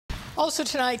Also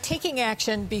tonight, taking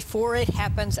action before it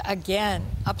happens again.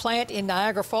 A plant in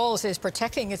Niagara Falls is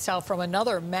protecting itself from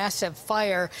another massive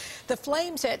fire. The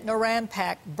flames at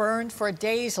Norampac burned for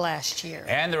days last year.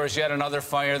 And there was yet another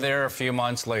fire there a few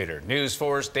months later. News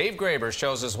 4's Dave Graber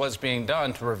shows us what's being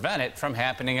done to prevent it from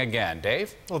happening again.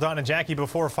 Dave? Well, Don and Jackie,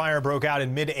 before fire broke out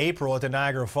in mid-April at the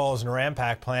Niagara Falls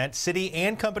Norampac plant, city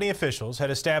and company officials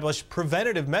had established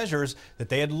preventative measures that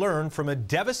they had learned from a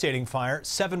devastating fire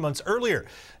 7 months earlier.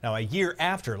 Now, a year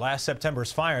after last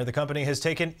September's fire, the company has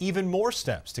taken even more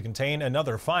steps to contain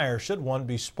another fire should one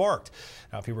be sparked.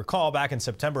 Now, if you recall, back in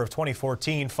September of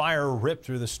 2014, fire ripped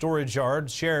through the storage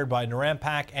yard shared by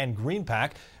Norampac and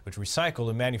Greenpac, which recycle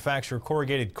and manufacture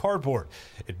corrugated cardboard.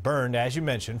 It burned, as you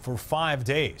mentioned, for 5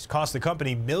 days, cost the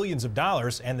company millions of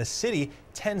dollars and the city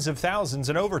tens of thousands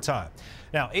in overtime.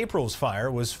 Now, April's fire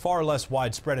was far less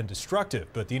widespread and destructive,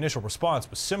 but the initial response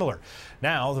was similar.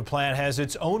 Now, the plant has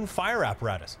its own fire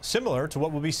apparatus, similar to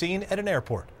what will be seen at an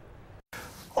airport.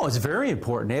 Oh, it's very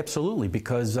important, absolutely,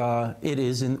 because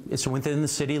it's within the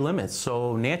city limits.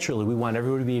 So naturally, we want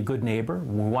everyone to be a good neighbor.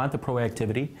 We want the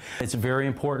proactivity. It's a very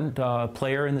important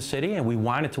player in the city, and we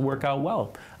want it to work out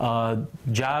well.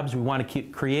 Jobs, we want to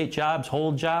create jobs,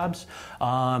 hold jobs,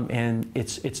 and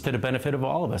it's to the benefit of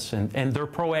all of us. And their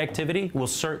proactivity will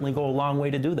certainly go a long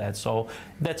way to do that. So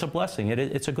that's a blessing.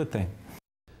 It's a good thing.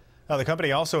 Now, the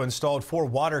company also installed 4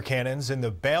 water cannons in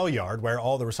the bale yard where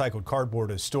all the recycled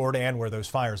cardboard is stored and where those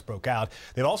fires broke out.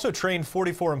 They've also trained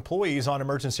 44 employees on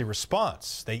emergency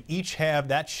response. They each have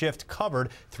that shift covered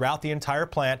throughout the entire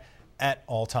plant at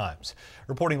all times.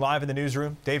 Reporting live in the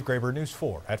newsroom, Dave Graber, News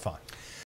 4 at 5.